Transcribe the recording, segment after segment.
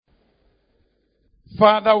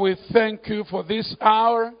Father, we thank you for this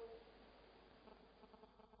hour.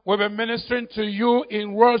 We've been ministering to you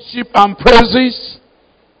in worship and praises.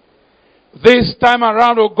 This time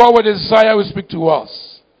around, oh God, we desire you speak to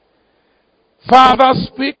us. Father,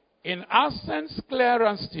 speak in accents clear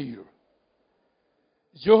and still.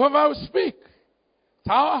 Jehovah will speak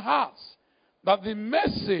to our hearts that the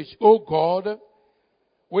message, oh God,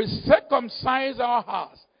 will circumcise our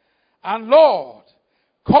hearts. And Lord,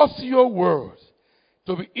 cause your word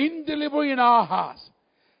to be indelible in our hearts.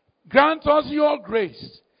 Grant us your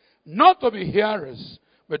grace, not to be hearers,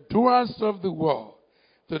 but doers of the word,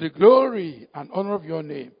 to the glory and honor of your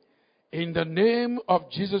name. In the name of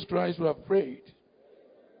Jesus Christ we have prayed.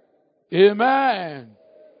 Amen.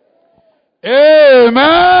 Amen.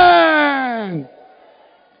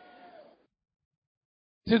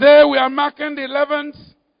 Today we are marking the 11th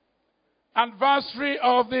anniversary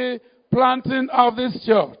of the planting of this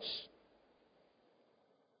church.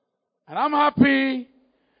 And I'm happy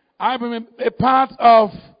I've been a part of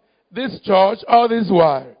this church all this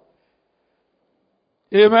while.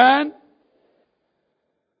 Amen.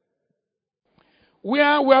 We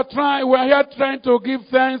are here trying to give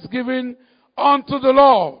thanksgiving unto the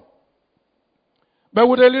Lord, but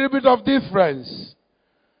with a little bit of difference.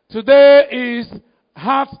 Today is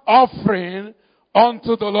heart offering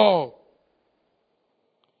unto the Lord.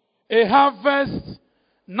 A harvest,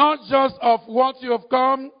 not just of what you have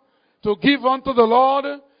come to give unto the Lord,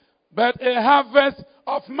 but a harvest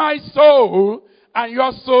of my soul and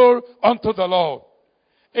your soul unto the Lord.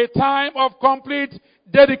 A time of complete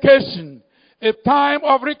dedication. A time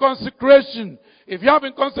of reconsecration. If you have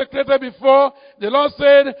been consecrated before, the Lord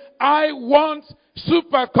said, I want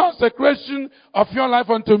super consecration of your life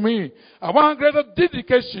unto me. I want greater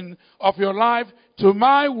dedication of your life to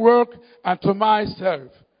my work and to myself.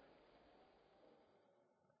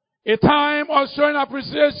 A time of showing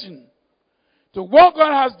appreciation to what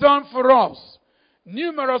God has done for us.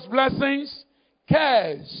 Numerous blessings,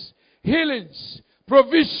 cares, healings,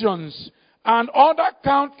 provisions, and other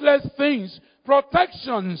countless things,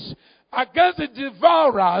 protections against the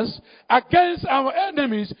devourers, against our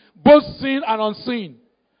enemies, both seen and unseen.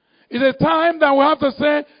 It's a time that we have to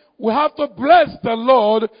say, we have to bless the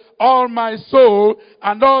Lord, all my soul,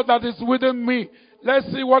 and all that is within me. Let's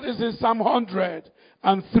see what is in Psalm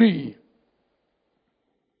 103.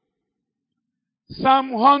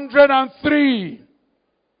 Psalm 103.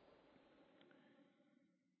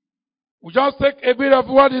 We just take a bit of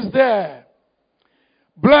what is there.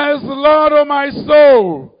 Bless the Lord, O my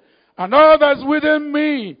soul, and all that's within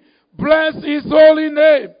me. Bless his holy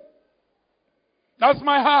name. That's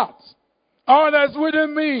my heart. All that's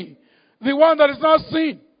within me. The one that is not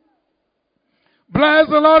seen. Bless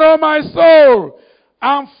the Lord, O my soul,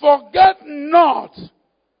 and forget not.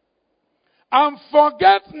 And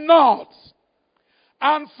forget not.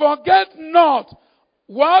 And forget not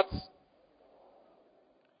what?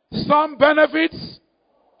 Some benefits.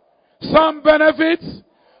 Some benefits.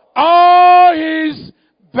 All his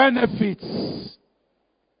benefits.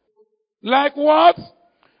 Like what?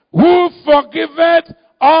 Who forgiveth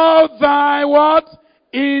all thy what?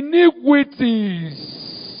 Iniquities.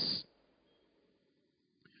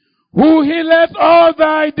 Who healeth all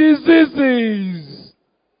thy diseases.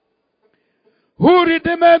 Who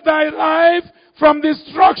redeemeth thy life from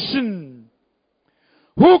destruction.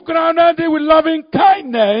 Who crowned thee with loving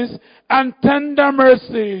kindness and tender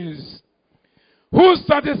mercies. Who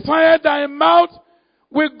satisfied thy mouth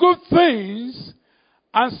with good things,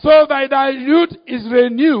 and so that thy youth is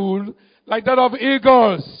renewed like that of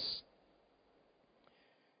eagles.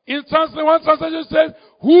 In one translation says,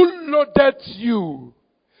 who loaded you?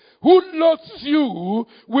 Who loads you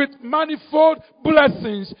with manifold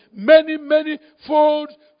blessings? Many, many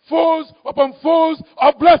folds upon folds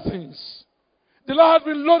of blessings. The Lord has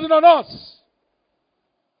been loading on us.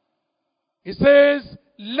 He says,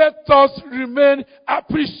 let us remain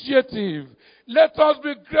appreciative. Let us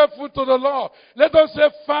be grateful to the Lord. Let us say,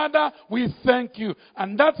 Father, we thank you.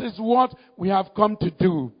 And that is what we have come to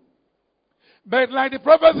do. But like the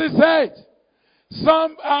prophecy said,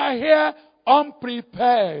 some are here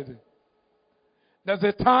unprepared. There's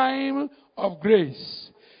a time of grace.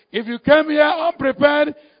 If you came here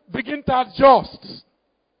unprepared, begin to adjust.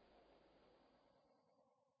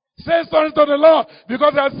 Say sorry to the Lord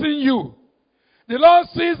because I have seen you. The Lord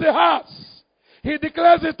sees the hearts. He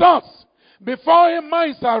declares the thoughts. Before him,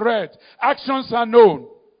 minds are read. Actions are known.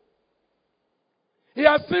 He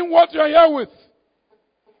has seen what you are here with.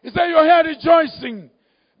 He said you are here rejoicing,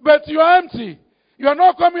 but you are empty. You are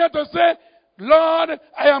not coming here to say, Lord,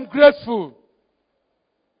 I am grateful.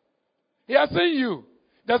 He has seen you.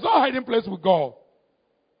 There's no hiding place with God.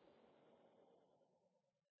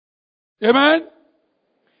 Amen?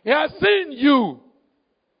 He has seen you.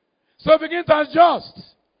 So begin to adjust.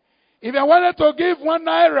 If you wanted to give 1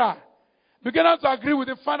 naira, begin to agree with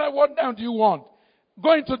the Father, what now do you want?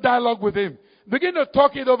 Go into dialogue with him. Begin to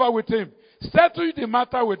talk it over with him. Settle the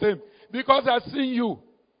matter with him. Because he has seen you.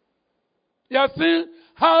 He has seen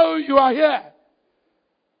how you are here.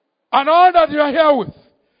 And all that you are here with.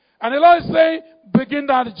 And the Lord is saying, begin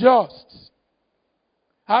to adjust.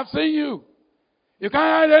 I've seen you. You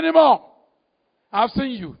can't hide anymore. I've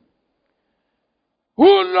seen you. Who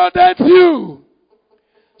loaded you?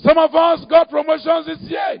 Some of us got promotions this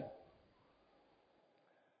year.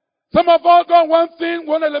 Some of us got one thing,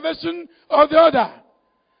 one elevation or the other.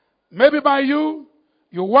 Maybe by you,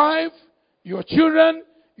 your wife, your children,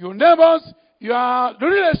 your neighbors, your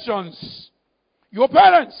relations, your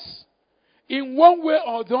parents. In one way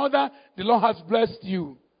or the other, the Lord has blessed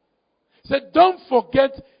you. So don't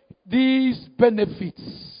forget these benefits,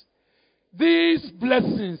 these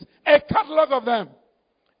blessings, a catalog of them.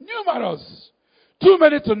 Numerous. Too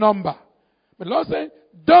many to number. But the Lord said,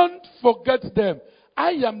 don't forget them.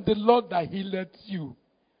 I am the Lord that healed you.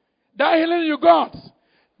 That healing you got,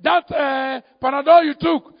 that Panadol you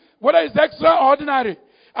took, whether it's extraordinary,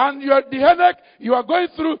 and the headache you are going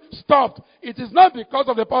through stopped. It is not because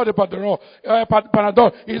of the power of the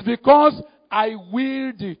Panadol. It's because I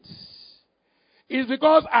willed it. It's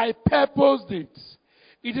because I purposed it.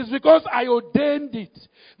 It is because I ordained it.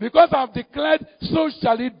 Because I've declared, so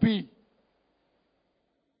shall it be.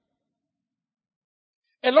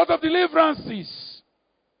 A lot of deliverances.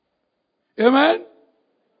 Amen?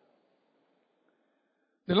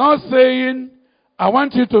 The Lord saying, I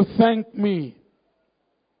want you to thank me.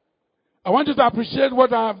 I want you to appreciate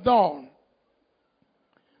what I have done.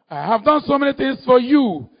 I have done so many things for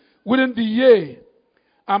you within the year.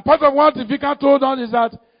 And part of what the vicar told us is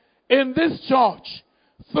that in this church,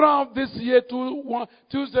 throughout this year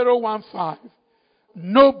 2015,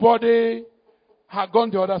 nobody had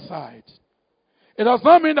gone the other side. It does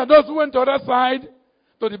not mean that those who went to the other side,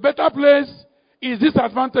 to the better place, is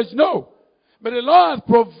disadvantaged. No. But the Lord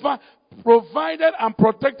has provided and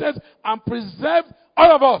protected and preserved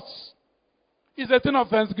all of us. It's a thing of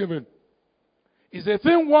thanksgiving. It's a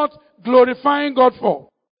thing worth glorifying God for.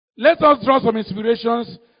 Let us draw some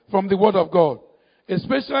inspirations from the Word of God,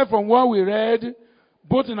 especially from what we read,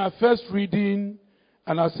 both in our first reading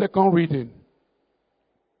and our second reading.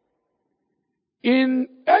 In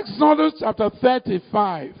Exodus chapter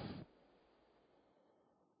 35,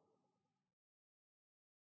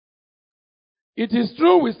 it is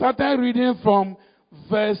true we started reading from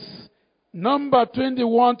verse number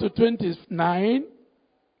 21 to 29,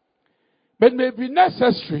 but it may be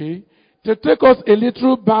necessary to take us a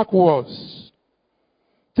little backwards.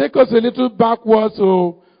 Take us a little backwards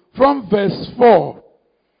from verse 4.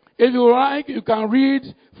 If you like, you can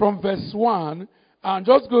read from verse 1 and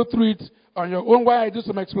just go through it on your own while I do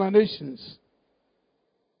some explanations.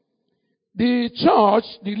 The church,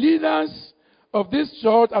 the leaders of this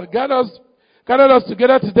church have gathered us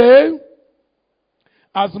together today,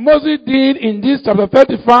 as Moses did in this chapter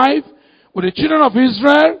 35 with the children of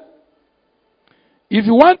Israel. If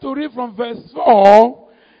you want to read from verse 4,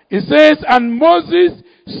 it says, and Moses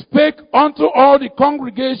spake unto all the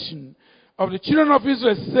congregation of the children of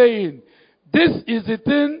Israel, saying, this is the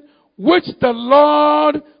thing which the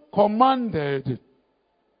Lord commanded.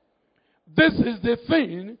 This is the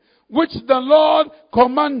thing which the Lord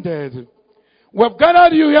commanded. We have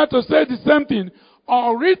gathered you here to say the same thing,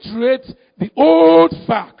 or reiterate the old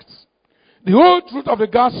facts, the old truth of the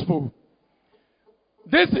gospel.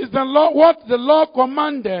 This is the Lord, what the Lord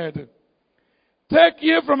commanded. Take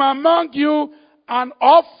ye from among you an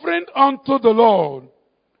offering unto the Lord.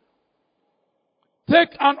 Take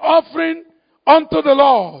an offering unto the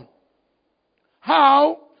Lord.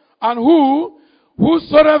 How and who?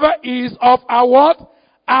 Whosoever is of our what?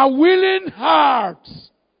 A willing heart.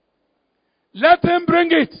 Let him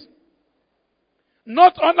bring it.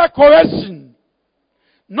 Not under coercion.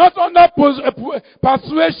 Not under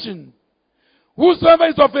persuasion. Whosoever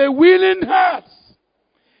is of a willing heart,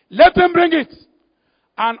 let him bring it.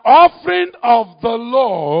 An offering of the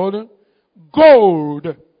Lord,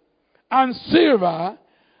 gold and silver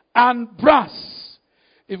and brass.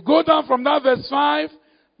 If you go down from that verse 5,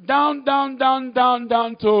 down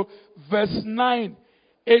to verse 9,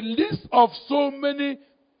 a list of so many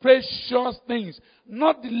precious things,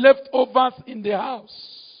 not the leftovers in the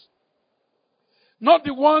house, not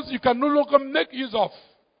the ones you can no longer make use of.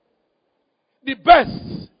 The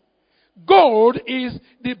best. Gold is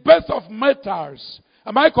the best of metals.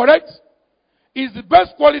 Am I correct? Is the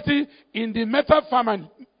best quality in the metal family.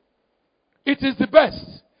 It is the best.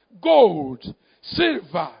 gold,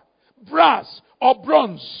 silver, brass, or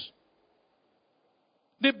bronze.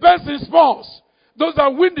 The best in sports, those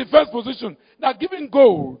that win the first position, they are given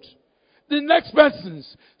gold. The next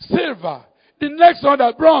person's silver. The next one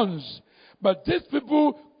are bronze. But these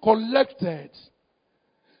people collected.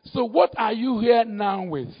 So what are you here now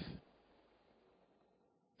with?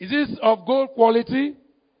 Is this of gold quality?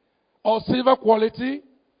 Or silver quality?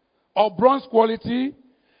 Or bronze quality?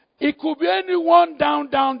 It could be anyone down.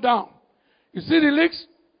 You see the leaks?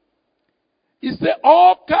 It's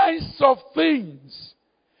all kinds of things.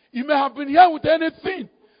 You may have been here with anything,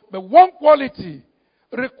 but one quality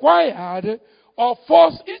required or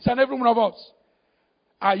forced each and every one of us.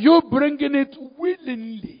 Are you bringing it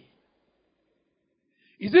willingly?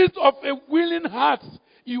 Is it of a willing heart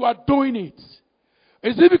you are doing it?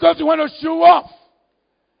 Is it because you want to show off?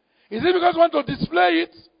 Is it because you want to display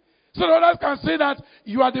it? So that others can say that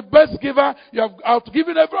you are the best giver, you have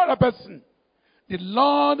outgiven every other person. The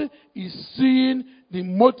Lord is seeing the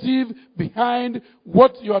motive behind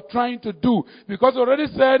what you are trying to do. Because He already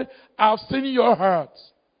said, I've seen your heart.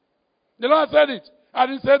 The Lord said it. I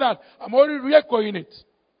didn't say that. I'm already re-echoing it.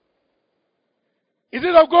 Is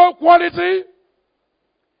it of gold quality?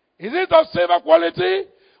 Is it of silver quality?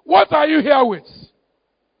 What are you here with?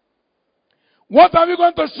 What are we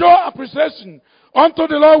going to show appreciation unto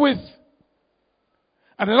the Lord with?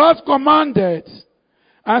 And the Lord commanded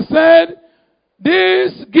and said,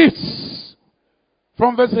 these gifts,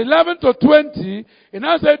 from verse 11 to 20, and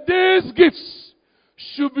I said, these gifts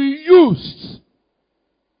should be used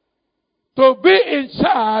to be in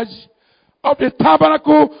charge of the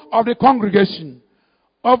tabernacle of the congregation,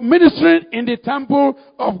 of ministering in the temple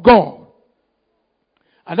of God.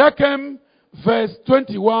 And that came verse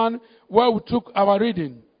 21, where we took our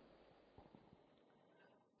reading.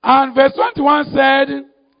 And verse 21 said,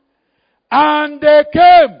 and they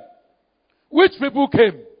came. Which people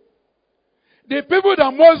came? The people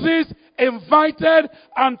that Moses invited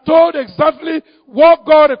and told exactly what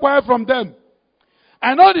God required from them.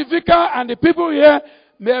 I know the vicar and the people here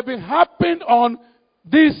may have been happy on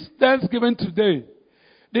this Thanksgiving today.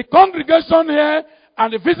 The congregation here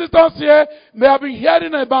and the visitors here may have been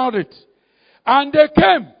hearing about it. And they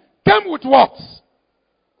came. Came with what?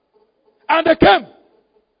 And they came.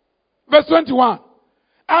 Verse 21.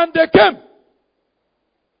 And they came.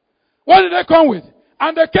 What did they come with?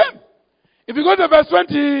 And they came. If you go to verse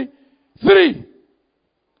 23,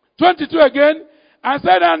 22 again, and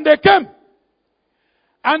said, and they came.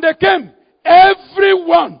 And they came.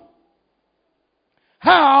 Everyone.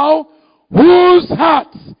 How? Whose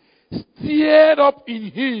heart stirred up in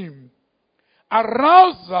him.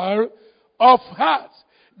 Arousal of heart.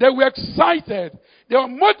 They were excited. They were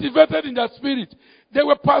motivated in their spirit. They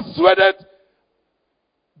were persuaded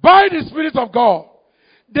by the Spirit of God.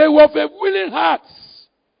 They were of a willing heart.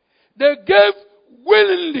 They gave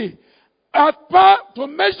willingly at part to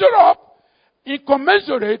measure up,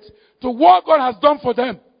 incommensurate to what God has done for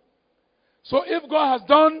them. So if God has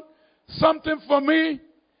done something for me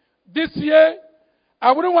this year,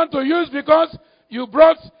 I wouldn't want to use because you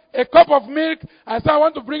brought a cup of milk and said I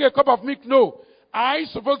want to bring a cup of milk. No. I'm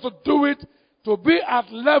supposed to do it to be at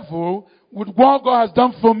level with what God has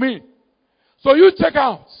done for me. So you check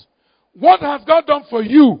out. What has God done for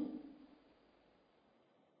you?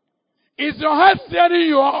 Is your heart stirring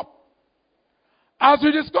you up? As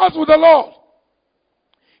we discuss with the Lord,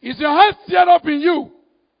 is your heart stirred up in you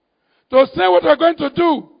to say what we're going to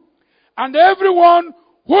do? And everyone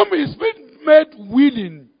whom is being made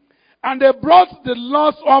willing, and they brought the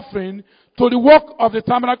Lord's offering to the work of the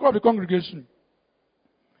tabernacle of the congregation.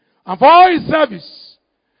 And for all his service,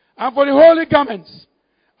 and for the holy garments,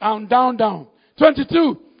 and down.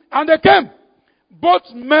 22. And they came, both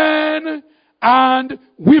men and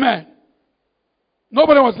women.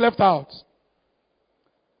 Nobody was left out.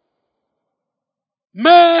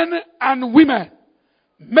 Men and women,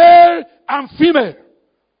 male and female,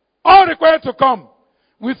 all required to come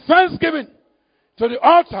with thanksgiving to the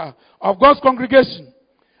altar of God's congregation.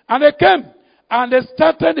 And they came, and they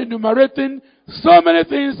started enumerating so many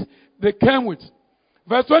things they came with.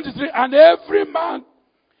 Verse 23, and every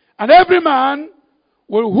man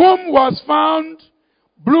with whom was found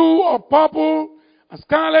blue or purple, and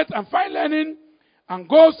scarlet, and fine linen, and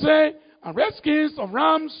gold say, and red skins of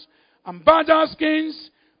rams, and badger skins,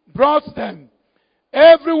 brought them.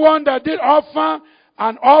 Everyone that did offer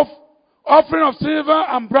an offering of silver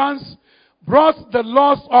and bronze brought the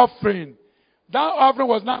Lord's offering. That offering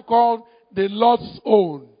was not called the Lord's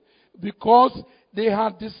own, because they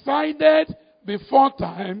had decided before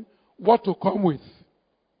time what to come with.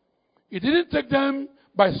 It didn't take them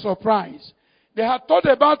by surprise. They had thought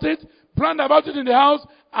about it, planned about it in the house,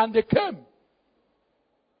 and they came.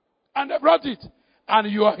 And they brought it.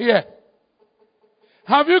 And you are here.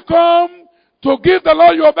 Have you come to give the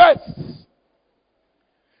Lord your best?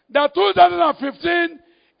 That 2015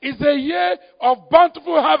 is a year of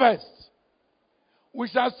bountiful harvest. We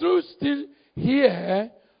shall still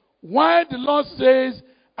hear why the Lord says,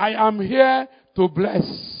 I am here to bless.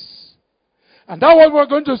 And that's what we're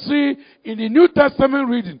going to see in the New Testament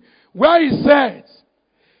reading, where he says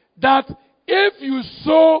that if you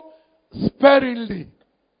sow sparingly,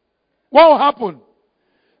 what will happen?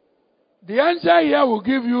 The angel here will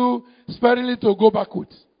give you sparingly to go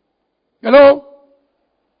backwards. Hello?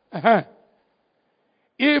 Uh-huh.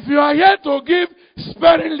 If you are here to give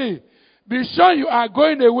sparingly, be sure you are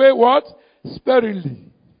going away what?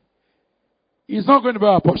 Sparingly. It's not going to be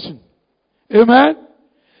our portion. Amen?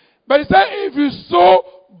 But he said, if you sow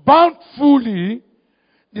bountifully,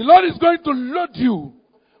 the Lord is going to load you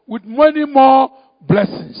with many more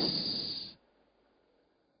blessings.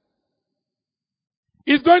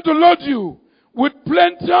 He's going to load you with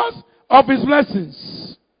plenty of His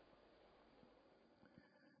blessings.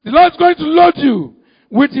 The Lord is going to load you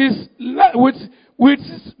with His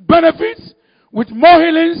benefits, with more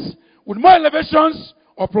healings, with more elevations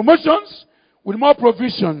or promotions, with more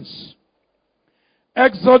provisions.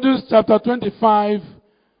 Exodus chapter 25,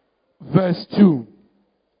 verse 2.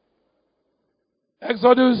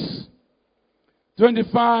 Exodus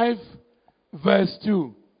 25, verse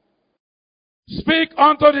 2. Speak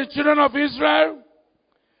unto the children of Israel,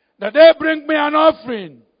 that they bring me an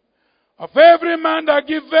offering of every man that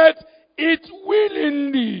giveth it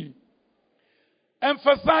willingly.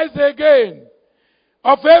 Emphasize again.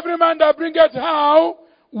 Of every man that bringeth how?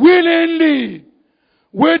 Willingly.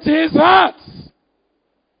 With his heart.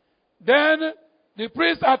 Then the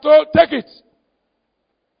priests are told, take it.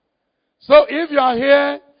 So if you are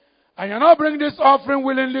here and you're not bringing this offering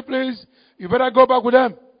willingly, please, you better go back with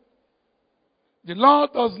them. The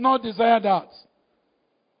Lord does not desire that.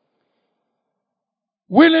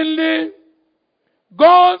 Willingly,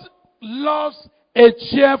 God loves a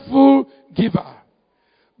cheerful giver.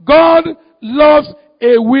 God loves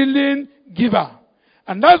a willing giver.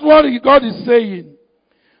 And that's what God is saying.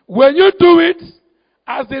 When you do it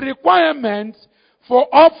as a requirement for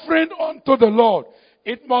offering unto the Lord,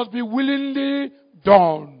 it must be willingly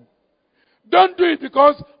done. Don't do it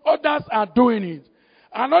because others are doing it.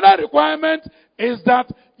 Another requirement is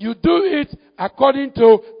that you do it according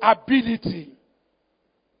to ability.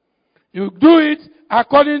 You do it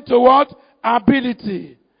according to what?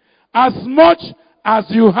 Ability. As much as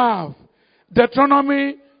you have.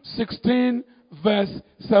 Deuteronomy 16 verse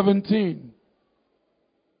 17.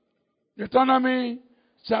 Deuteronomy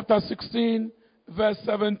chapter 16 verse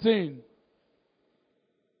 17.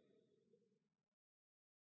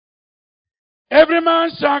 Every man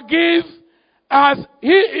shall give as he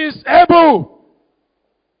is able,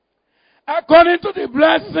 according to the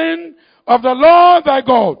blessing of the Lord thy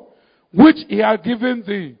God, which he has given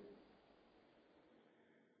thee.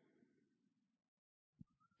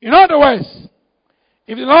 In other words,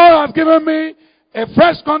 if the Lord has given me a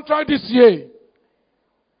fresh contract this year,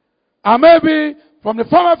 and maybe from the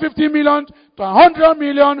former 50 million to 100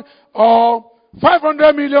 million or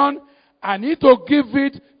 500 million, I need to give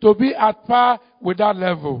it to be at par with that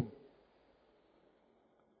level.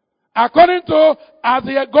 According to as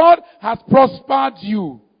God has prospered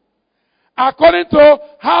you. According to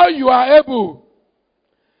how you are able.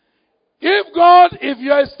 If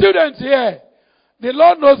you're a student here, the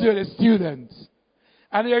Lord knows you're a student.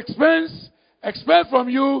 And He expects from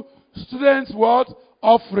you students what?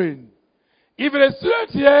 Offering. If you're a student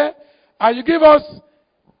here, and you give us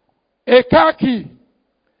a car key,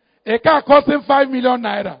 a car costing 5 million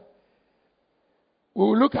naira, we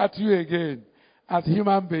will look at you again as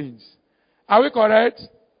human beings. Are we correct?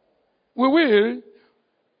 We will.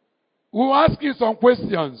 We will ask you some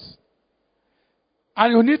questions.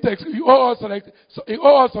 And you owe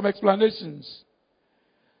us some explanations.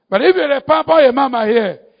 But if you're a papa or a mama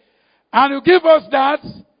here, and you give us that,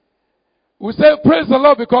 we say, praise the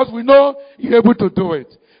Lord, because we know you're able to do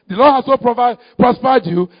it. The Lord has so prospered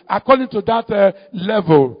you according to that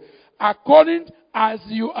level. According as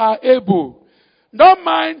you are able. Don't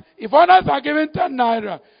mind if others are giving 10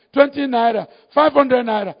 naira, 20 naira, 500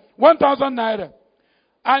 naira, 1,000 naira,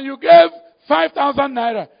 and you gave 5,000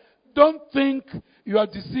 naira. Don't think you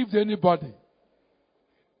have deceived anybody.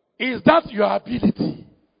 Is that your ability?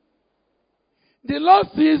 The Lord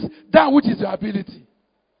sees that which is your ability.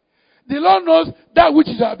 The Lord knows that which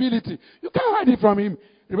is your ability. You can't hide it from Him.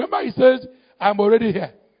 Remember, He says, I'm already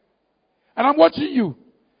here. And I'm watching you.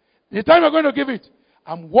 The time you're going to give it,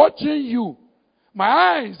 I'm watching you. My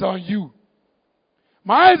eyes on you.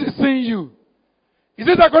 My eyes is seeing you. Is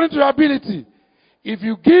it according to your ability? If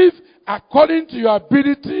you give according to your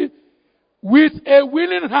ability with a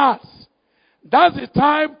willing heart, that's the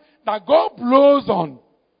time that God blows on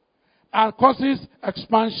and causes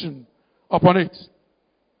expansion upon it.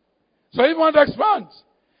 So if you want to expand,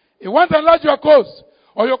 if you want to enlarge your coast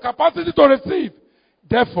or your capacity to receive,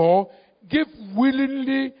 therefore, give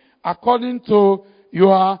willingly according to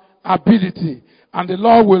your ability, and the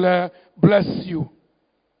Lord will bless you.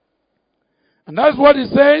 And that's what it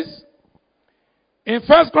says in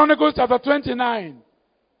 1 Chronicles chapter 29.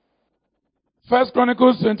 1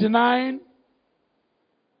 Chronicles 29,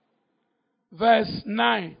 verse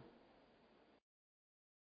 9.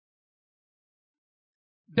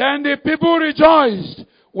 Then the people rejoiced.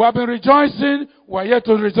 We have been rejoicing, we are yet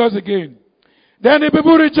to rejoice again. Then the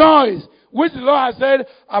people rejoiced, which the Lord has said,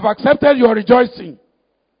 I've accepted your rejoicing.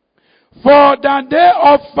 For that they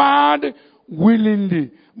offered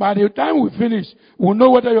willingly. By the time we finish, we'll know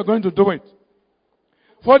whether you're going to do it.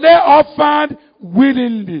 For they offered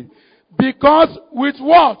willingly. Because with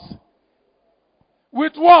what?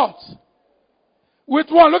 With what? With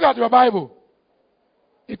what? Look at your Bible.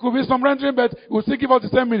 It could be some rendering, but it will still give us the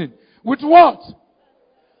same meaning. With what?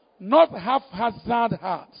 Not haphazard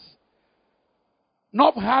hearts.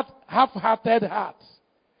 Not half-hearted hearts.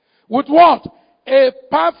 With what? A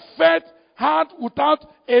perfect heart without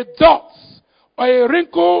a dot, or a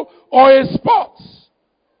wrinkle, or a spot.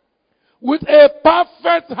 With a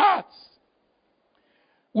perfect heart.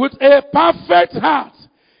 With a perfect heart.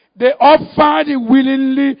 They offered it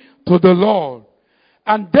willingly to the Lord.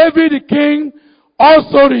 And David the king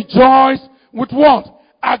also rejoiced with what?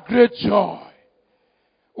 A great joy.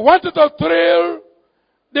 We wanted to thrill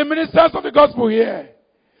the ministers of the gospel here.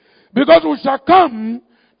 Because we shall come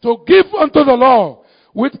to give unto the Lord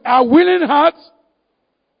with a willing heart,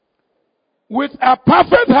 with a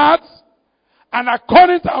perfect heart, and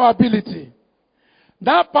according to our ability.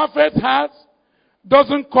 That perfect heart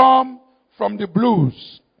doesn't come from the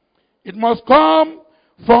blues. It must come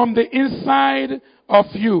from the inside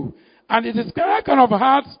of you. And it is that kind of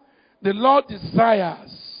heart the Lord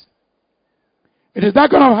desires. It is that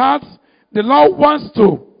kind of heart the Lord wants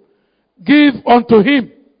to give unto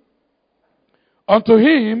Him. Unto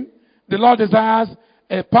Him, the Lord desires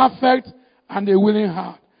a perfect and a willing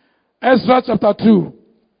heart. Ezra chapter 2.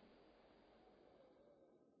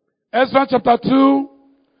 Ezra chapter 2,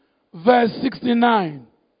 verse 69.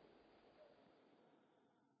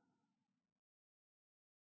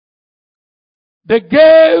 They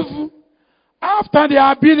gave after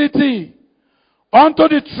their ability unto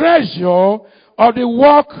the treasure of the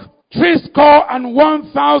work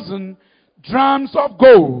 61,000 drams of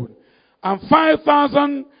gold, and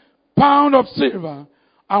 5,000 pounds of silver,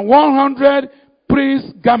 and 100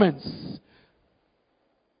 priest garments.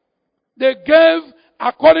 They gave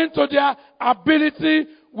according to their ability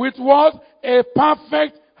with what? A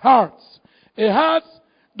perfect heart. A heart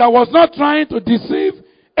that was not trying to deceive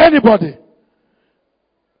anybody.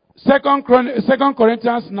 2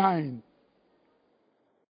 Corinthians 9.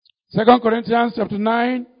 2 Corinthians chapter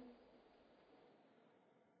 9.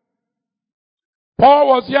 Paul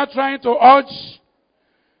was here trying to urge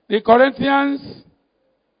the Corinthians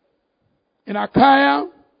in Achaia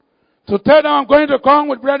to tell them, I'm going to come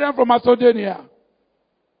with brethren from Macedonia.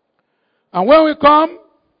 And when we come,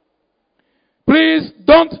 please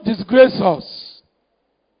don't disgrace us.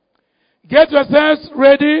 Get yourselves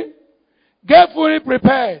ready. Get fully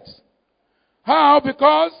prepared. How?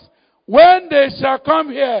 Because when they shall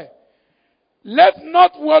come here, let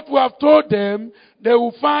not what we have told them, they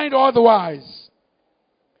will find otherwise.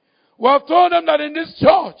 We have told them that in this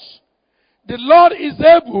church, the Lord is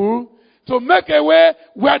able to make a way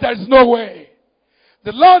where there is no way.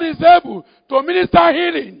 The Lord is able to minister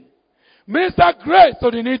healing, minister grace to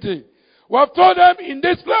the needy. We have told them in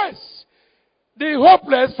this place, the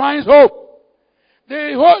hopeless finds hope.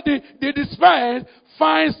 The despair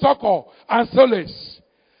finds succor and solace.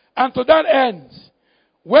 And to that end,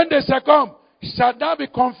 when they shall come, shall that be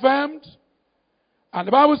confirmed? And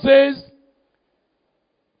the Bible says,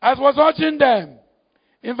 as was urging them,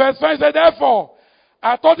 in verse 5 it said, therefore,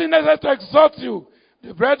 I thought it necessary to exhort you,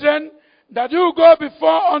 the brethren, that you go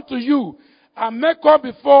before unto you, and make up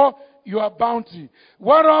before your bounty,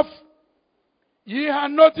 whereof ye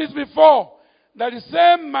had noticed before, that the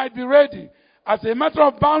same might be ready, as a matter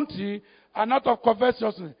of bounty, and not of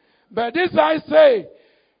covetousness. But this I say,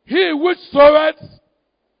 he which soweth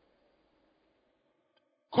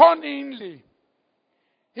cunningly,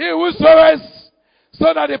 he who soweth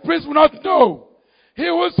so that the priest will not know, He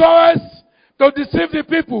who soweth to deceive the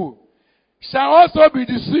people shall also be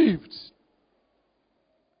deceived.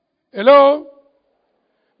 Hello?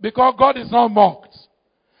 Because God is not mocked.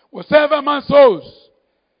 Whatever man sows,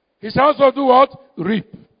 he shall also do what?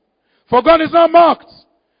 Reap. For God is not mocked.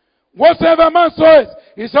 Whatsoever man sows,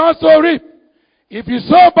 he shall also reap. If you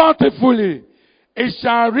sow bountifully, he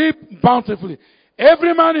shall reap bountifully.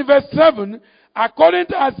 Every man in verse 7, according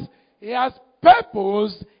to as he has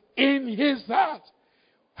purpose in his heart.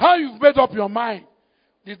 How you've made up your mind.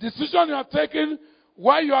 The decision you are taking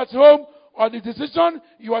while you are at home, or the decision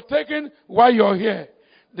you are taking while you are here.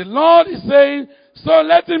 The Lord is saying, so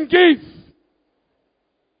let him give.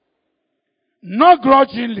 Not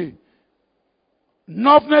grudgingly.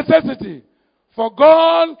 Not of necessity. For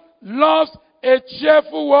God loves a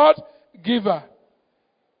cheerful what? Giver.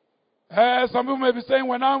 Some people may be saying,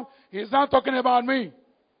 well, he's not talking about me.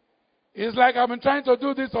 It's like I've been trying to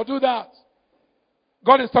do this or do that.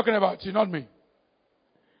 God is talking about you, not me.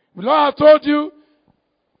 The Lord has told you,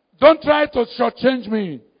 don't try to shortchange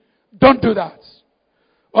me. Don't do that.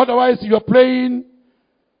 Otherwise, you're playing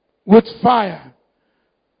with fire.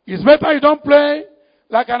 It's better you don't play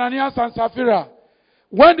like Ananias and Sapphira.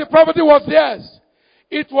 When the property was theirs,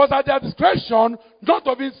 it was at their discretion not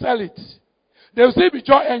to even sell it. They will still be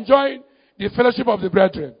enjoying the fellowship of the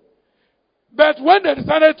brethren. But when they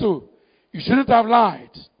decided to, you shouldn't have lied.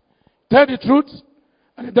 Tell the truth,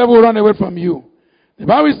 and the devil will run away from you. The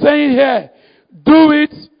Bible is saying here, do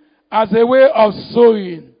it as a way of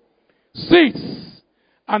sowing seeds,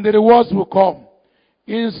 and the rewards will come.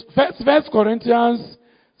 In 1 Corinthians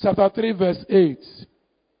chapter 3, verse 8.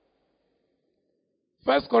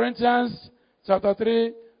 1 Corinthians chapter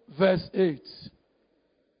 3, verse 8.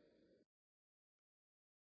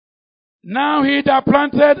 Now he that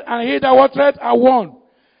planted and he that watered are one,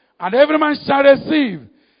 and every man shall receive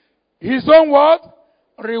his own what?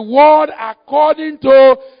 Reward according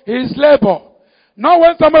to his labor. Not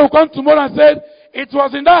when somebody will come tomorrow and say, it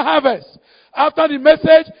was in that harvest. After the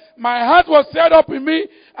message, my heart was stirred up in me.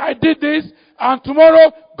 I did this, and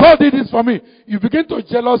tomorrow God did this for me. You begin to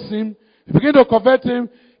jealous him. You begin to covet him.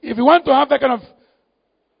 If you want to have that kind of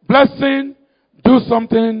blessing, do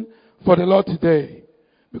something for the Lord today.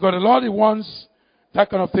 Because the Lord, he wants that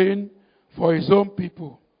kind of thing for his own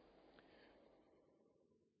people.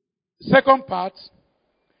 Second part,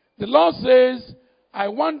 the Lord says, I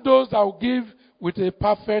want those that will give with a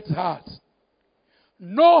perfect heart.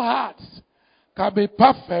 No heart can be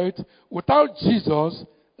perfect without Jesus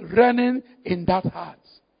reigning in that heart.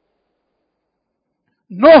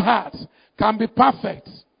 No heart can be perfect.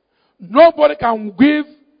 Nobody can give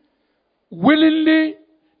willingly,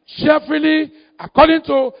 cheerfully, according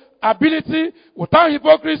to ability, without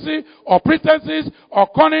hypocrisy, or pretenses, or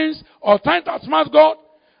connings, or trying to outsmart God,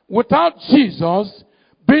 without Jesus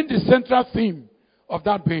being the central theme of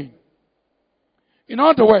that being. In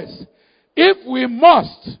other words, if we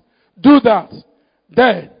must do that,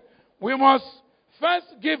 then we must first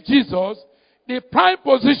give Jesus the prime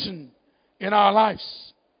position in our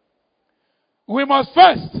lives. We must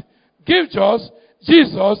first give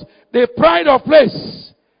Jesus the pride of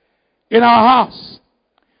place in our house.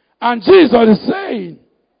 And Jesus is saying,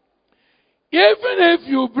 even if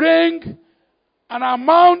you bring an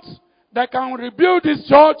amount that can rebuild this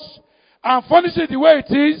church and furnish it the way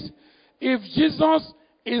it is, if Jesus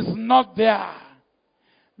is not there,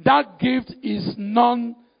 that gift is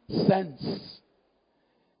nonsense.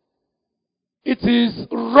 It is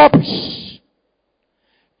rubbish.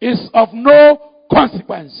 It's of no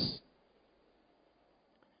consequence.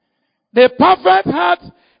 The perfect heart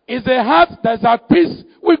is a heart that's at peace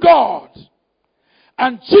with God.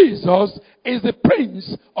 And Jesus is the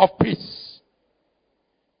Prince of Peace.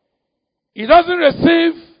 He doesn't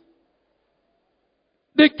receive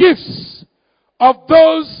the gifts of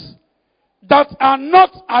those that are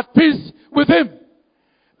not at peace with him.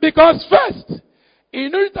 Because first, he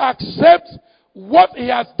needs to accept what he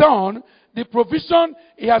has done, the provision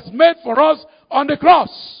he has made for us on the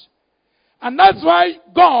cross. And that's why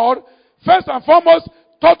God, first and foremost,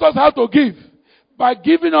 taught us how to give. By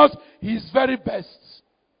giving us his very best.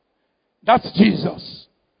 That's Jesus.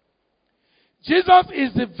 Jesus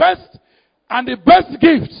is the best and the best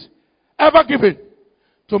gift ever given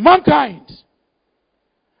to mankind.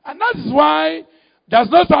 And that is why there's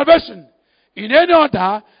no salvation in any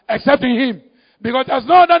other except in him. Because there's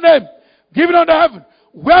no other name given under heaven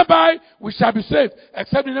whereby we shall be saved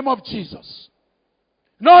except in the name of Jesus.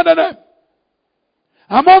 No other name.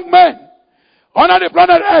 Among men, on the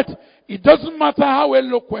planet earth, it doesn't matter how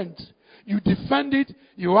eloquent you defend it,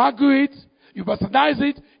 you argue it, you bastardize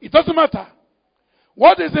it, it doesn't matter.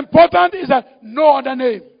 What is important is that no other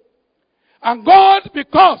name. And God,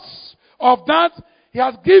 because of that, He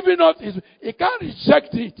has given us, He can't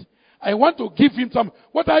reject it. I want to give Him some.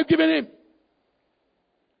 What are you giving Him?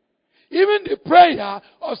 Even the prayer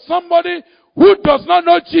of somebody who does not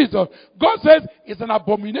know Jesus, God says it's an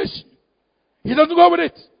abomination. He doesn't go with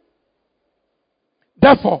it.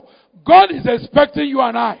 Therefore, God is expecting you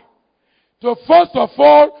and I to first of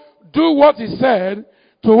all do what He said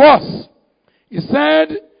to us. He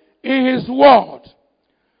said in His word,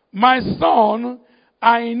 my son,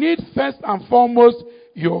 I need first and foremost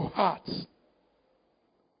your heart.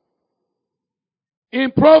 In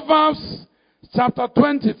Proverbs chapter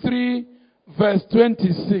 23, verse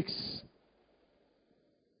 26.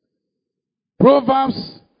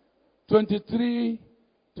 Proverbs 23,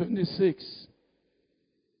 26.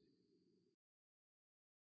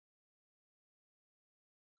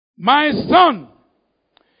 My son,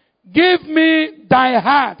 give me thy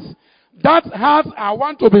heart. That heart I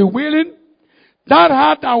want to be willing. That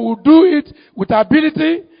heart that will do it with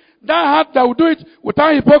ability. That heart that will do it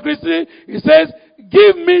without hypocrisy. He says,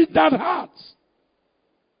 give me that heart.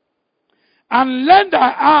 And let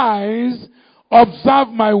thy eyes observe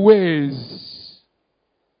my ways.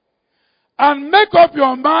 And make up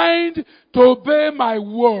your mind to obey my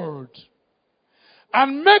word.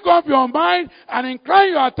 And make up your mind and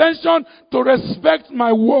incline your attention to respect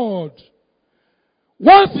my word.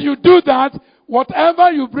 Once you do that, whatever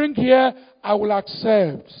you bring here, I will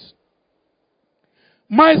accept.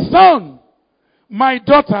 My son, my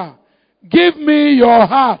daughter, give me your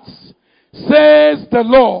heart, says the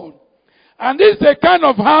Lord. And this is a kind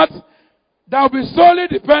of heart that will be solely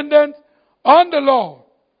dependent on the Lord.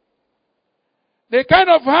 The kind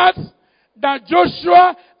of heart that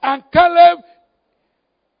Joshua and Caleb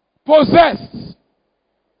possessed.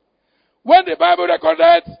 When the Bible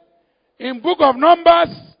recorded in book of Numbers,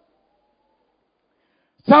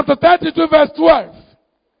 chapter 32 verse 12,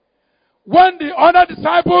 when the other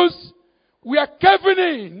disciples were caving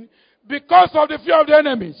in because of the fear of the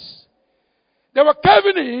enemies. They were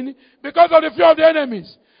caving in because of the fear of the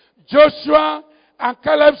enemies. Joshua and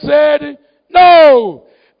Caleb said, no,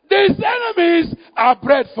 these enemies are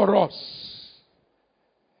bread for us.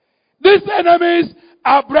 These enemies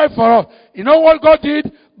are bread for us. You know what God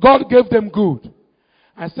did? God gave them good.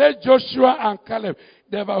 I said Joshua and Caleb,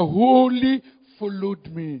 they have wholly followed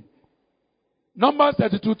me. Numbers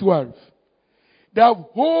 32:12. They have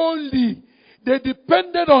wholly, they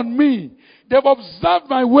depended on me. They have observed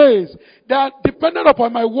my ways. They are dependent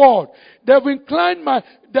upon my word. They have inclined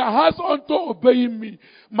their hearts unto obeying me.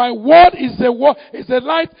 My word is a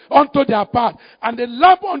light unto their path and a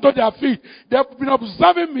lamp unto their feet. They have been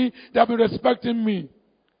observing me. They have been respecting me.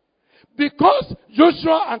 Because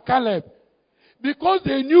Joshua and Caleb, because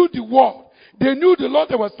they knew the word, they knew the Lord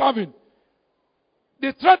they were serving,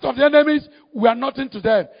 the threat of the enemies were nothing to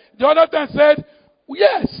them. The other time said,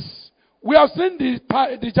 yes, we have seen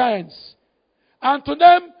the giants. And to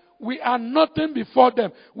them, we are nothing before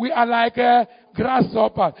them. We are like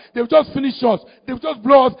grasshoppers. They've just finished us. They've just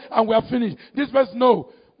blow us and we are finished. This person knows,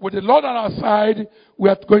 with the Lord on our side, we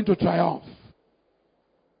are going to triumph.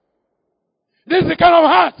 This is the kind of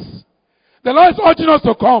heart the Lord is urging us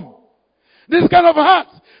to come. This kind of heart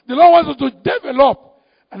the Lord wants us to develop.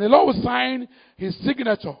 And the Lord will sign His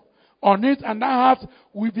signature on it. And that heart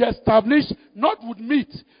will be established not with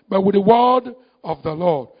meat, but with the word of the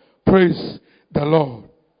Lord. Praise the Lord.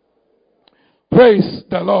 Praise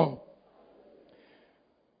the Lord.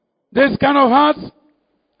 This kind of heart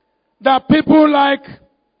that people like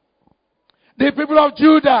the people of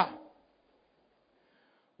Judah,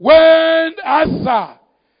 when Asa,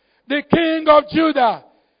 the king of Judah,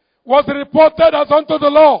 was reported as unto the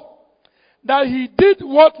Lord, that he did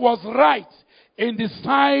what was right in the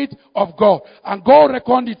sight of God, and God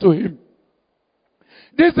reckoned it to him.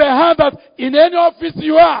 This is a heart that in any office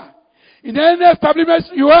you are, in any establishment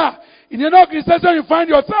you are, in any organization you find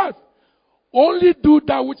yourself, only do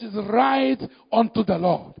that which is right unto the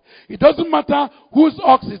Lord. It doesn't matter whose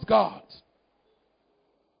ox is God's.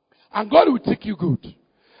 And God will take you good.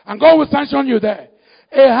 And God will sanction you there.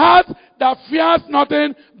 A heart that fears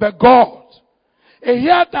nothing but God. A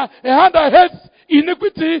heart that hates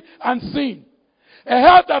iniquity and sin. A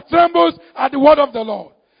heart that trembles at the word of the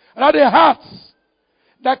Lord. And that a heart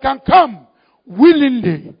that can come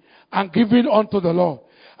willingly and giving unto the Lord.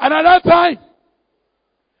 And at that time,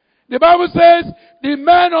 the Bible says the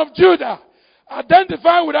men of Judah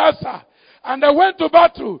identified with Asa, and they went to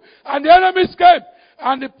battle, and the enemies came,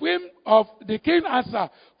 and the king Asa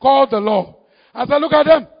called the Lord. I said, look at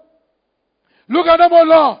them. Look at them, O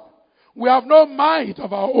Lord. We have no might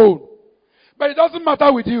of our own, But it doesn't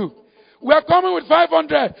matter with you. We are coming with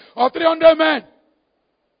 500 or 300 men.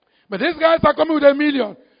 But these guys are coming with 1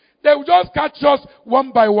 million. They will just catch us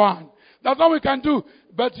one by one. That's all we can do.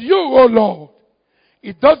 But you, oh Lord,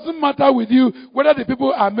 it doesn't matter with you whether the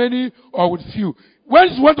people are many or with few. When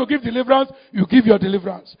you want to give deliverance, you give your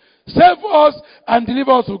deliverance. Save us and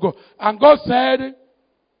deliver us, O God. And God said,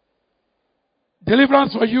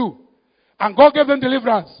 deliverance for you. And God gave them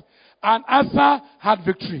deliverance. And Asa had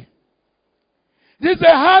victory. This is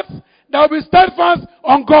a heart that will be steadfast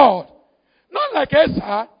on God. Not like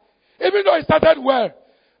Asa, even though he started well.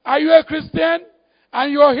 Are you a Christian?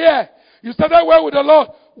 And you're here. You started well with the Lord.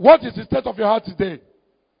 What is the state of your heart today?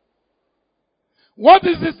 What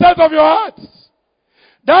is the state of your heart?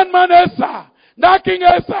 That man Asa, that King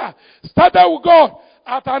Asa, started with God.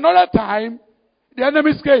 At another time, the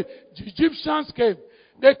enemies came. The Egyptians came.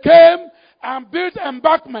 They came and built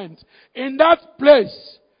embankment in that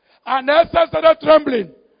place. And Asa started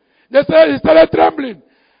trembling. They said he started trembling.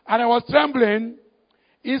 And he was trembling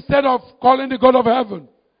instead of calling the God of heaven.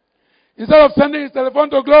 Instead of sending his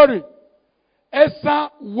telephone to glory.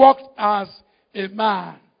 Asa walked as a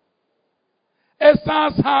man.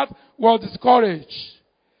 Asa's heart was discouraged.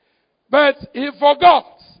 But he forgot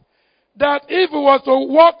that if he was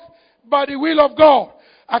to walk by the will of God,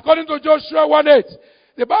 according to Joshua 1:8,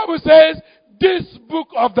 the Bible says, this book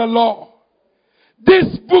of the law, this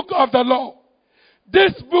book of the law,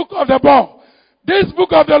 this book of the law, this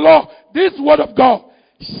book of the law, this word of God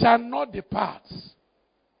shall not depart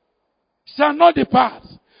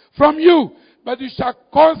from you, but you shall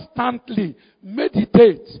constantly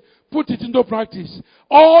meditate, put it into practice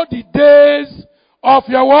all the days of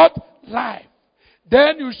your what? Life.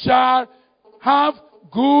 Then you shall have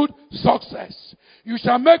good success. You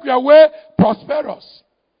shall make your way prosperous.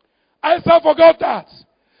 Asa forgot that.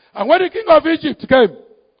 And when the king of Egypt came,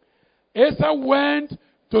 Asa went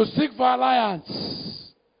to seek for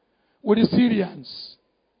alliance with the Syrians.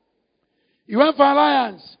 He went for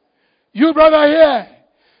alliance. You brother here,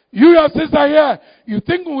 you your sister here, you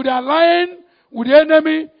think with allying with the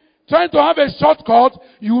enemy, trying to have a shortcut,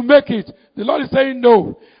 you will make it. The Lord is saying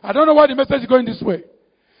no. I don't know why the message is going this way.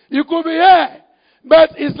 You could be here,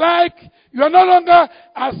 but it's like you are no longer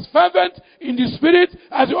as fervent in the spirit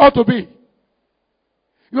as you ought to be.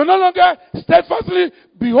 You are no longer steadfastly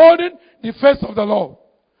beholding the face of the Lord.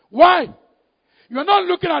 Why? You are not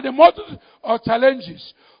looking at the multitude of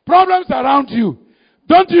challenges, problems around you.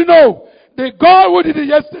 Don't you know the God who did it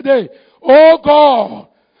yesterday? Oh God,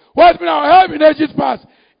 who has been our help in ages past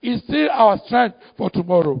is still our strength for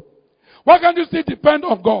tomorrow. Why can't you still depend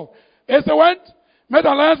on God? Asa went, made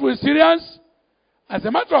alliance with Syrians. As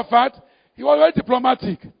a matter of fact, he was very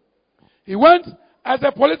diplomatic. He went as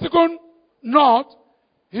a political nod.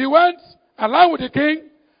 He went along with the king,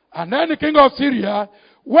 and then the king of Syria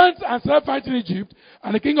went and started fighting Egypt,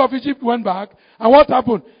 and the king of Egypt went back. And what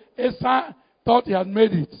happened? Asa thought he had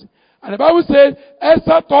made it. And the Bible says,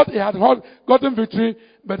 Asa thought he had gotten victory,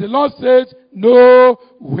 but the Lord said, no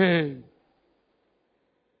way.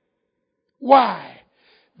 Why?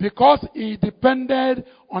 Because he depended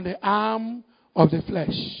on the arm of the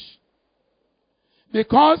flesh.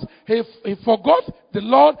 Because he forgot the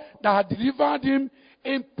Lord that had delivered him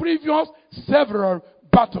in previous several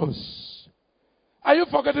battles. Are you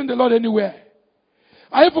forgetting the Lord anywhere?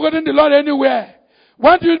 Are you forgetting the Lord anywhere?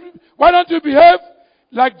 Why don't you behave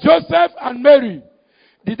like Joseph and Mary?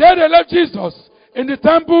 The day they left Jesus in the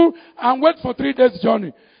temple and went for 3 days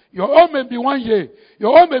journey. Your own may be 1 year.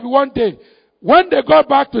 Your own may be 1 day. When they got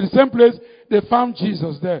back to the same place, they found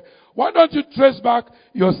Jesus there. Why don't you trace back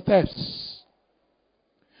your steps?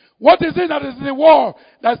 What is it that is in the world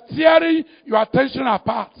that's tearing your attention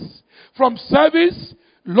apart from service,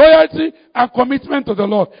 loyalty, and commitment to the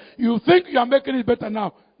Lord? You think you are making it better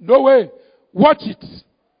now. No way. Watch it.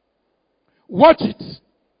 Watch it.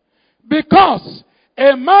 Because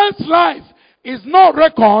a man's life is not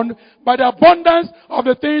reckoned by the abundance of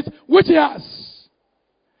the things which he has.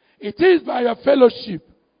 It is by your fellowship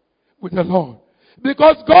with the Lord.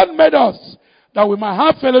 Because God made us that we might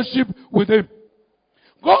have fellowship with Him.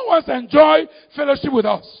 God wants to enjoy fellowship with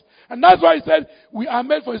us. And that's why He said we are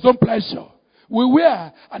made for His own pleasure. We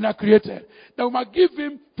were and are created that we might give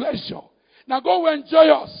Him pleasure. Now God will enjoy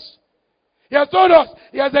us. He has told us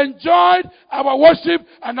He has enjoyed our worship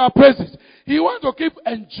and our praises. He wants to keep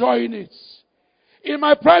enjoying it. In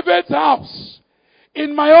my private house,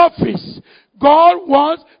 in my office, God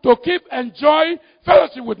wants to keep enjoying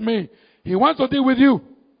fellowship with me. He wants to deal with you.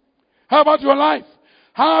 How about your life?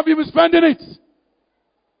 How have you been spending it?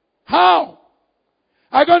 How?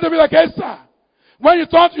 Are you going to be like Esther? When you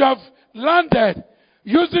thought you have landed,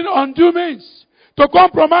 using undue means to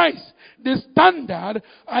compromise the standard,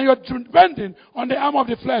 and you're depending on the arm of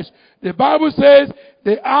the flesh. The Bible says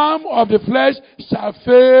the arm of the flesh shall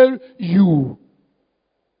fail you.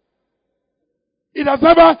 It has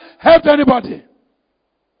never helped anybody.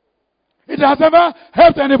 It has never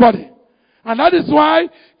helped anybody. And that is why,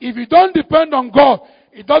 if you don't depend on God,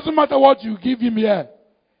 it doesn't matter what you give him here.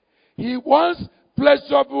 He wants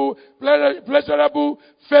pleasurable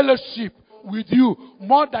fellowship with you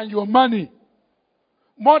more than your money,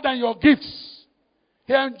 more than your gifts.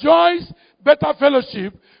 He enjoys better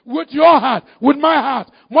fellowship with your heart, with my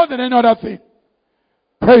heart, more than any other thing.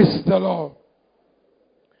 Praise the Lord.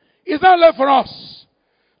 It's not left for us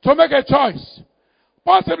to make a choice.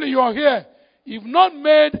 Possibly you are here. You've not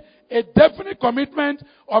made a definite commitment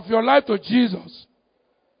of your life to Jesus.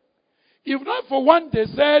 You've not for one day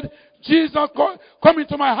said, Jesus, come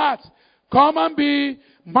into my heart. Come and be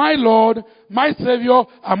my Lord, my Savior,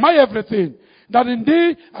 and my everything. That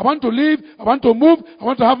indeed, I want to live, I want to move, I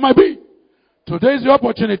want to have my being. Today is your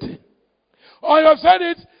opportunity. Or you have said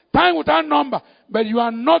it time without number, but you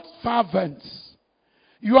are not fervent.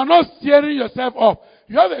 You are not steering yourself up.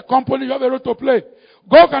 You have a company, you have a role to play.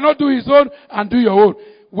 God cannot do his own and do your own.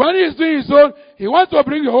 When he is doing his own, he wants to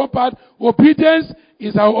bring your own part. Obedience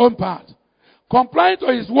is our own part. Complying to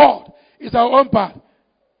his word is our own part.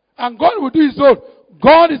 And God will do his own.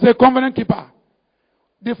 God is a covenant keeper.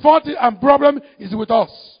 The fault and problem is with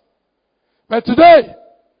us. But today,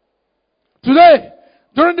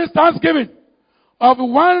 during this Thanksgiving of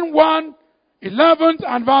 11th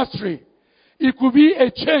anniversary, it could be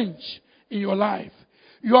a change in your life.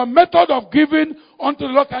 Your method of giving unto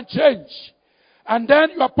the Lord can change. And then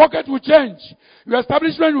your pocket will change. Your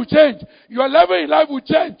establishment will change. Your level in life will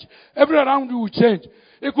change. Everything around you will change.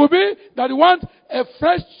 It could be that you want a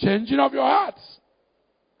fresh changing of your heart.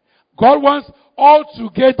 God wants all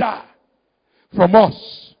together from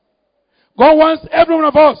us. God wants every one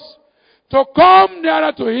of us to come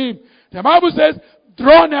nearer to him. The Bible says,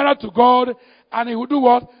 draw nearer to God, and he will do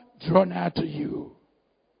what? Draw nearer to you.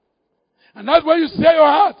 And that's when you say your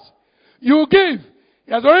heart. You give.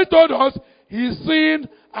 He has already told us he's seen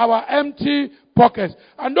our empty pockets.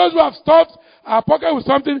 And those who have stuffed our pocket with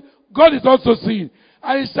something, God is also seeing.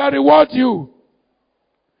 And he shall reward you.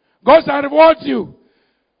 God shall reward you.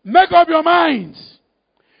 Make up your mind.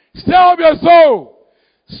 Stir up your soul.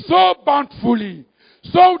 So bountifully.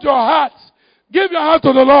 Sow with your heart. Give your heart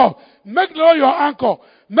to the Lord. Make the Lord your anchor.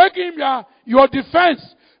 Make him your defense.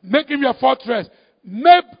 Make him your fortress.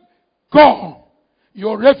 Make God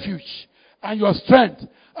your refuge and your strength.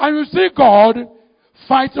 And you see God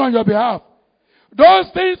fighting on your behalf. Those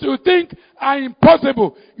things you think are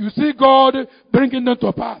impossible, you see God bringing them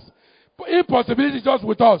to pass. Impossibility is just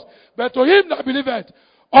with us. But to him that believeth,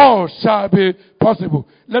 all shall be possible.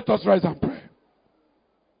 Let us rise and pray.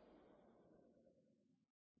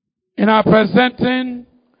 In our presenting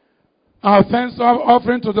our thanks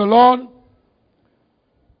offering to the Lord,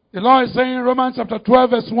 the Lord is saying in Romans chapter 12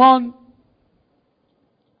 verse 1,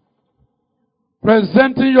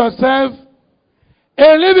 presenting yourself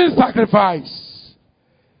a living sacrifice.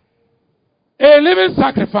 A living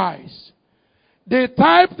sacrifice. The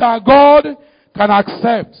type that God can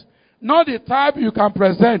accept. Not the type you can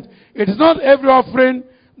present. It is not every offering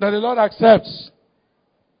that the Lord accepts.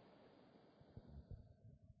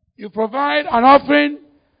 You provide an offering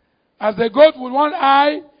as a goat with one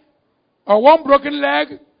eye or one broken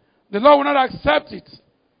leg, the Lord will not accept it.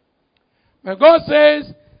 But God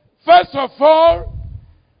says, first of all,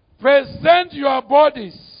 present your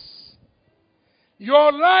bodies,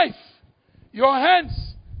 your life, your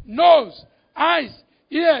hands, nose, eyes,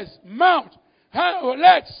 ears, mouth,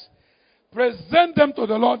 legs. Present them to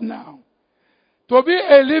the Lord now. To be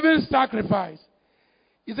a living sacrifice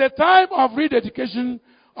is a time of rededication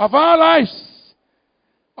of our lives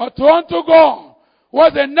unto God, who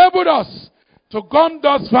has enabled us to come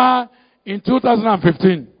thus far in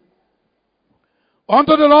 2015.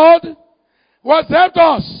 Unto the Lord, who has helped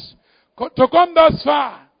us to come thus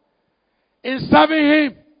far in serving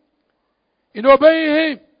him, in obeying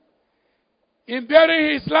him, in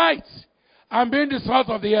bearing his light, and being the salt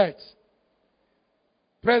of the earth.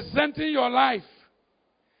 Presenting your life.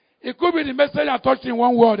 It could be the message I touched in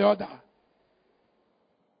one way or the other.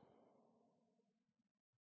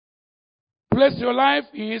 Place your life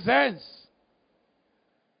in his hands.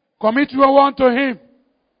 Commit your one to him.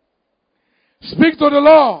 Speak to the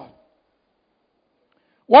Lord.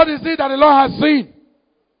 What is it that the Lord has seen?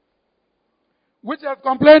 Which he has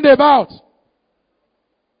complained about?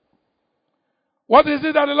 What is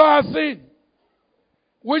it that the Lord has seen?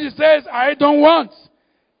 Which he says, I don't want.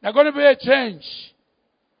 There's going to be a change.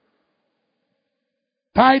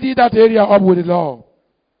 Tidy that area up with the Lord.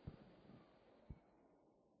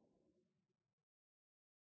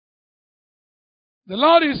 The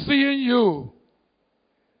Lord is seeing you.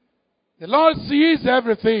 The Lord sees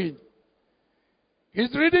everything.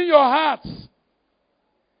 He's reading your heart.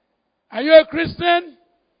 Are you a Christian?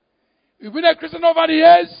 You've been a Christian over the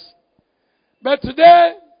years, but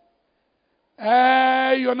today,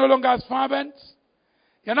 you're no longer as fervent.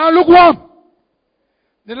 You're now lukewarm.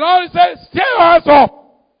 The Lord says, stir your hearts up.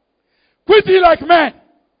 Quit it like men.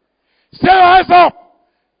 Stir your hearts up.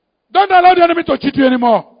 Don't allow the enemy to cheat you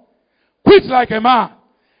anymore. Quit like a man.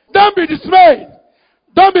 Don't be dismayed.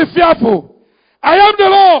 Don't be fearful. I am the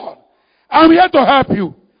Lord. I'm here to help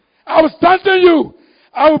you. I will strengthen you.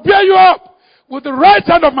 I will bear you up with the right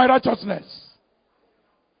hand of my righteousness.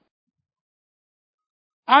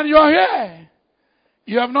 And you are here.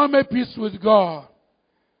 You have not made peace with God.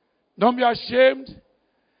 Don't be ashamed.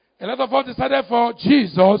 A lot of us decided for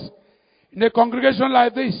Jesus in a congregation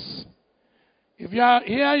like this. If you are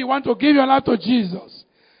here, you want to give your life to Jesus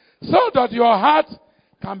so that your heart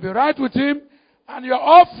can be right with Him and your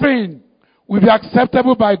offering will be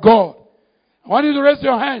acceptable by God. I want you to raise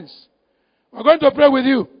your hands. We're going to pray with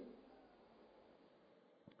you.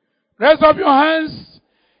 Raise up your hands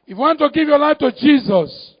if you want to give your life to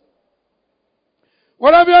Jesus.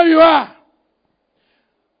 Whatever you are,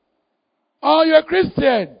 or you're a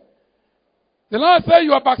Christian, the Lord said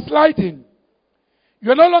you are backsliding.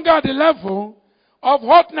 You are no longer at the level of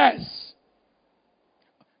hotness.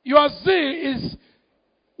 Your zeal is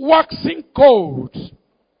waxing cold.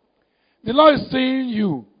 The Lord is seeing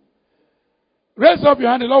you. Raise up your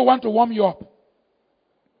hand. The Lord wants to warm you up.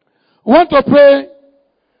 We want to pray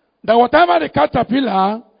that whatever the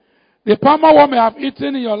caterpillar, the palmer worm may have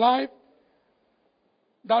eaten in your life,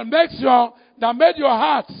 that made your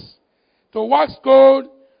heart to wax cold,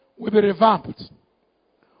 will be revamped.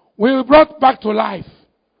 Will be brought back to life.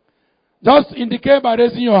 Just indicate by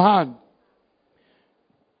raising your hand.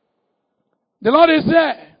 The Lord is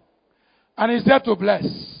there, and He's there to bless.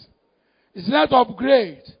 He's there to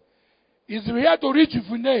upgrade. He's here to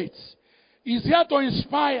rejuvenate. He's here to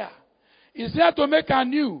inspire. He's here to make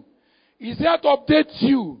anew. He's here to update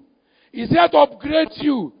you. He's here to upgrade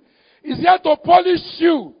you. He's here to polish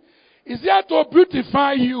you. He's here to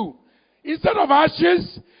beautify you. Instead of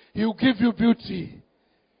ashes, He will give you beauty.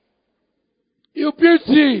 You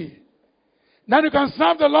beauty. Then you can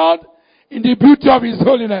serve the Lord in the beauty of His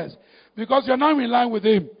holiness. Because you are now in line with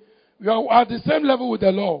Him. You are at the same level with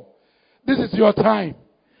the Lord. This is your time.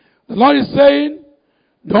 The Lord is saying,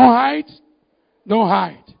 don't hide. Don't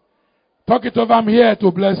hide. Talk it over. I'm here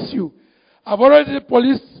to bless you. I've already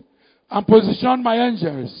policed and positioned my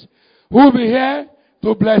angels who will be here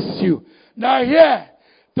to bless you. Now here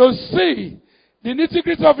to see the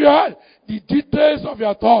nitty-gritty of your heart, the details of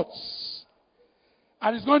your thoughts.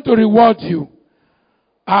 And it's going to reward you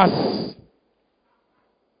as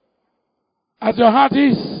your heart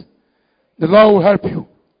is. The Lord will help you.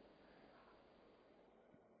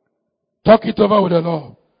 Talk it over with the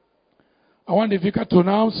Lord. I want the vicar to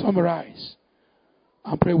now summarize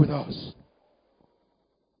and pray with us.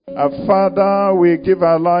 Our Father, we give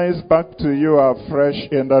our lives back to you afresh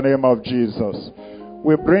in the name of Jesus.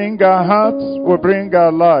 We bring our hearts, we bring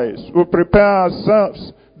our lives, we prepare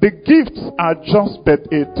ourselves. The gifts are just but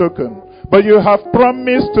a token. But you have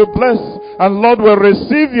promised to bless, and Lord will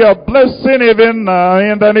receive your blessing even now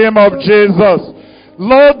in the name of Jesus.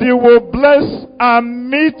 Lord, you will bless and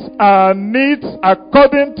meet our needs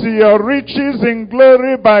according to your riches in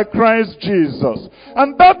glory by Christ Jesus.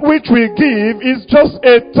 And that which we give is just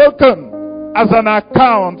a token, as an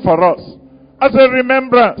account for us, as a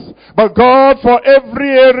remembrance. But God, for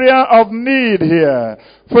every area of need here,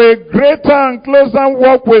 for a greater and closer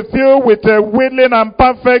walk with you with a willing and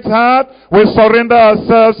perfect heart, we surrender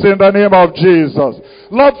ourselves in the name of Jesus.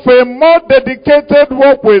 Lord, for a more dedicated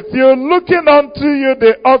walk with you, looking unto you,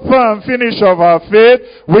 the author and finisher of our faith,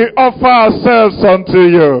 we offer ourselves unto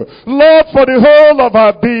you. Lord, for the whole of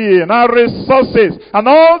our being, our resources, and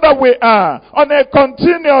all that we are, on a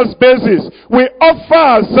continuous basis, we offer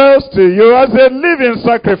ourselves to you as a living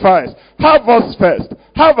sacrifice. Have us first.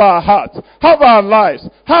 Have our hearts. Have our lives.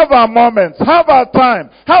 Have our moments. Have our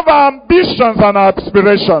time. Have our ambitions and our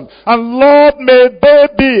aspirations. And Lord, may they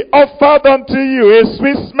be offered unto you a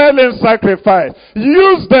sweet-smelling sacrifice.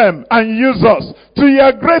 Use them and use us to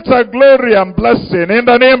your greater glory and blessing. In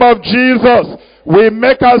the name of Jesus, we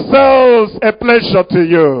make ourselves a pleasure to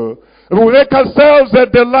you. We will make ourselves a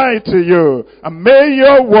delight to you. And may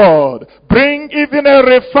your word bring even a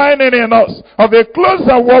refining in us of a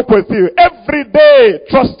closer walk with you. Every day,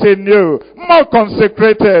 trust in you. More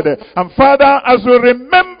consecrated. And Father, as we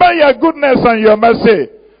remember your goodness and your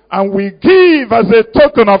mercy, and we give as a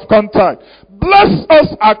token of contact, bless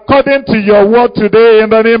us according to your word today in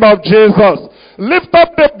the name of Jesus. Lift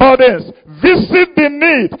up the burdens, visit the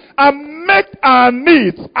need, and make our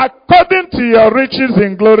needs according to your riches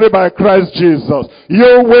in glory by Christ Jesus.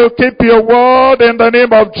 You will keep your word in the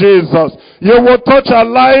name of Jesus. You will touch our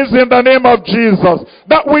lives in the name of Jesus.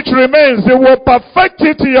 That which remains, you will perfect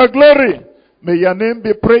it to your glory. May your name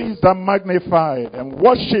be praised and magnified and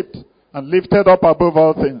worshipped and lifted up above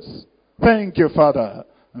all things. Thank you, Father.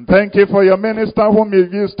 And thank you for your minister whom you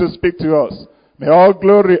used to speak to us. May all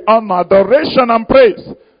glory, honor, adoration, and praise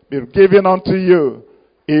be given unto you.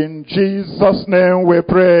 In Jesus' name we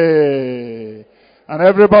pray. And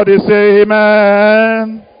everybody say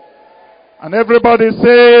amen. And everybody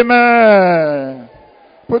say amen.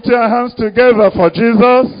 Put your hands together for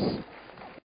Jesus.